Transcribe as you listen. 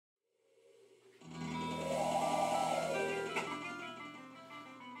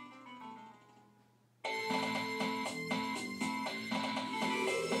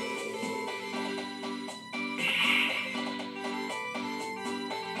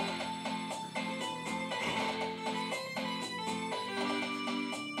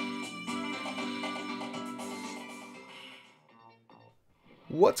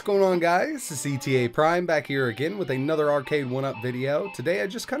What's going on, guys? It's ETA Prime back here again with another Arcade1up video. Today I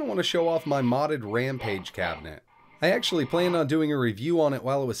just kind of want to show off my modded Rampage cabinet. I actually planned on doing a review on it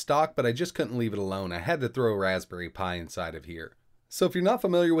while it was stock, but I just couldn't leave it alone. I had to throw a Raspberry Pi inside of here. So if you're not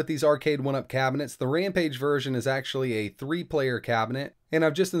familiar with these Arcade1up cabinets, the Rampage version is actually a 3-player cabinet, and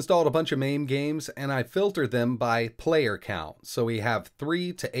I've just installed a bunch of MAME games and I filtered them by player count. So we have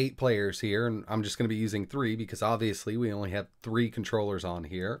 3 to 8 players here, and I'm just going to be using 3 because obviously we only have 3 controllers on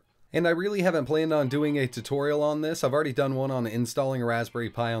here. And I really haven't planned on doing a tutorial on this. I've already done one on installing a Raspberry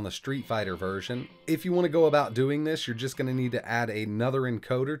Pi on the Street Fighter version. If you want to go about doing this, you're just going to need to add another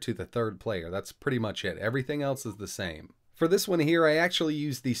encoder to the 3rd player. That's pretty much it. Everything else is the same. For this one here, I actually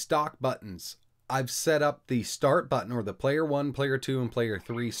use the stock buttons. I've set up the start button, or the player 1, player 2, and player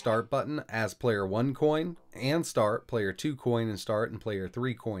 3 start button as player 1 coin and start, player 2 coin and start, and player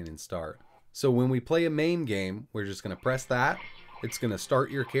 3 coin and start. So when we play a MAME game, we're just going to press that. It's going to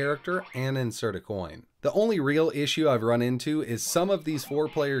start your character and insert a coin. The only real issue I've run into is some of these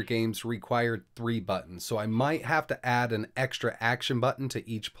 4-player games required 3 buttons, so I might have to add an extra action button to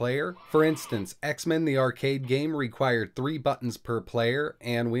each player. For instance, Xmen the arcade game required 3 buttons per player,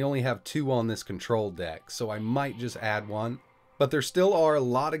 and we only have 2 on this control deck, so I might just add 1. But there still are a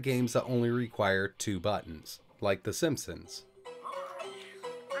lot of games that only require 2 buttons, like the Simpsons.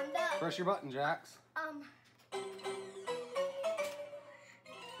 Press your button, Jax.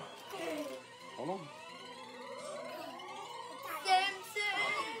 Hold on.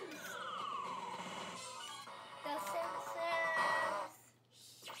 Simpsons! The Simpsons!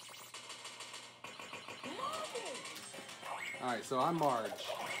 Alright, so I'm Marge.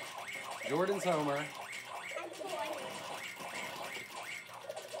 Jordan's Homer.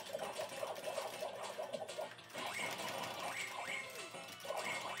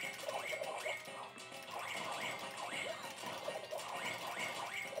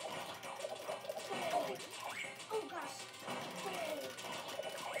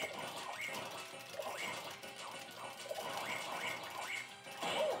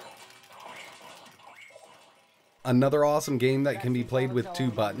 Another awesome game that can be played with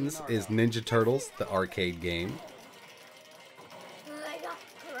 2 buttons is Ninja Turtles, the arcade game.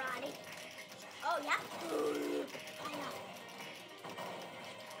 Karate. Oh, yeah.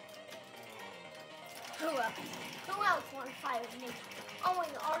 Who else wants to fight with me? Only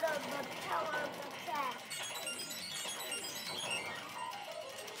the art of the power of the cat.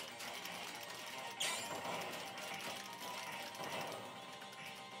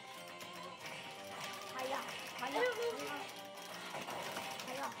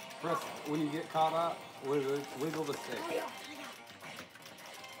 Press, when you get caught up, wiggle the stick.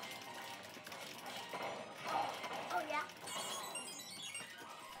 Oh, yeah.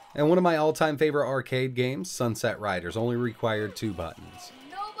 And one of my all-time favorite arcade games, Sunset Riders, only required 2 buttons.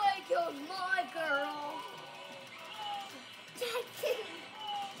 Nobody killed my girl.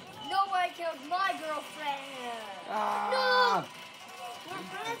 Nobody killed my girlfriend. Ah! No! We're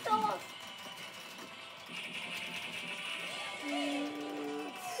friends.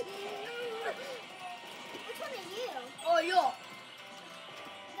 Which one are you? Oh, you.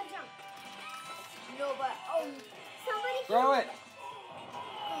 No, but somebody. Throw it.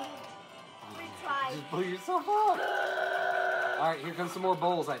 Retry. Just pull yourself up. All right, here comes some more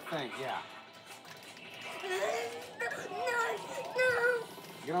bowls, I think. Yeah. No.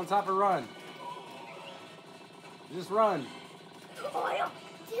 Get on top and run. Just run. Oh, yeah.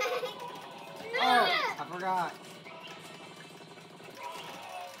 Oh, I forgot.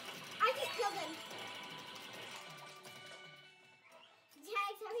 I just killed him. Jax,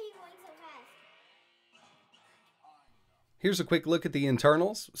 how are you going so fast? Here's a quick look at the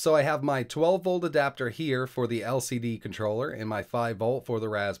internals. So I have my 12-volt adapter here for the LCD controller and my 5-volt for the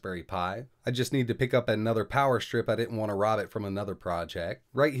Raspberry Pi. I just need to pick up another power strip. I didn't want to rob it from another project.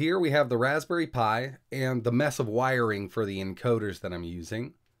 Right here we have the Raspberry Pi and the mess of wiring for the encoders that I'm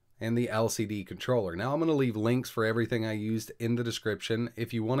using, and the LCD controller. Now I'm going to leave links for everything I used in the description.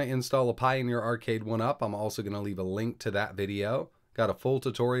 If you want to install a Pi in your Arcade1up, I'm also going to leave a link to that video. Got a full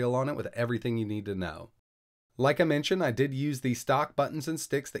tutorial on it with everything you need to know. Like I mentioned, I did use the stock buttons and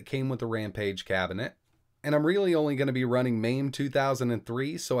sticks that came with the Rampage cabinet. And I'm really only going to be running MAME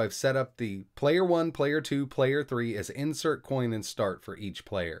 2003, so I've set up the player 1, player 2, player 3 as insert coin and start for each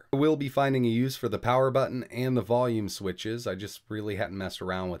player. I will be finding a use for the power button and the volume switches. I just really hadn't messed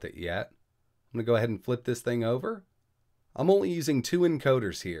around with it yet. I'm going to go ahead and flip this thing over. I'm only using 2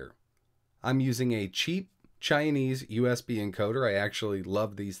 encoders here. I'm using a cheap Chinese USB encoder. I actually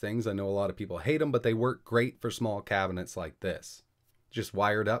love these things. I know a lot of people hate them, but they work great for small cabinets like this. Just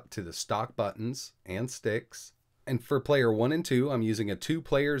wired up to the stock buttons and sticks. And for player 1 and 2, I'm using a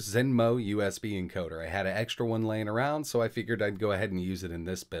 2-player Xmen USB encoder. I had an extra one laying around, so I figured I'd go ahead and use it in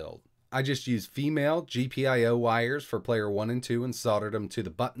this build. I just used female GPIO wires for player 1 and 2 and soldered them to the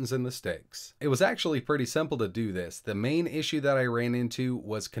buttons and the sticks. It was actually pretty simple to do this. The main issue that I ran into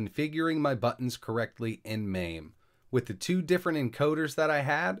was configuring my buttons correctly in MAME. With the 2 different encoders that I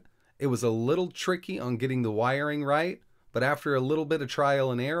had, it was a little tricky on getting the wiring right, but after a little bit of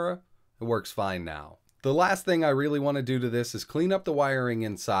trial and error, it works fine now. The last thing I really want to do to this is clean up the wiring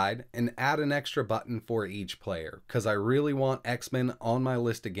inside and add an extra button for each player, because I really want Xmen on my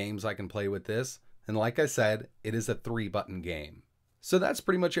list of games I can play with this, and like I said, it is a 3-button game. So that's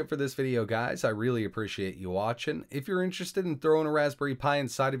pretty much it for this video, guys. I really appreciate you watching. If you're interested in throwing a Raspberry Pi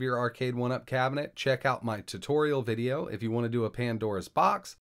inside of your Arcade1up cabinet, check out my tutorial video. If you want to do a Pandora's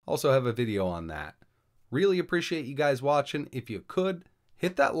box, also have a video on that. Really appreciate you guys watching. If you could,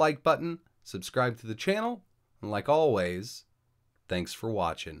 hit that like button, subscribe to the channel, and like always, thanks for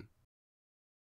watching.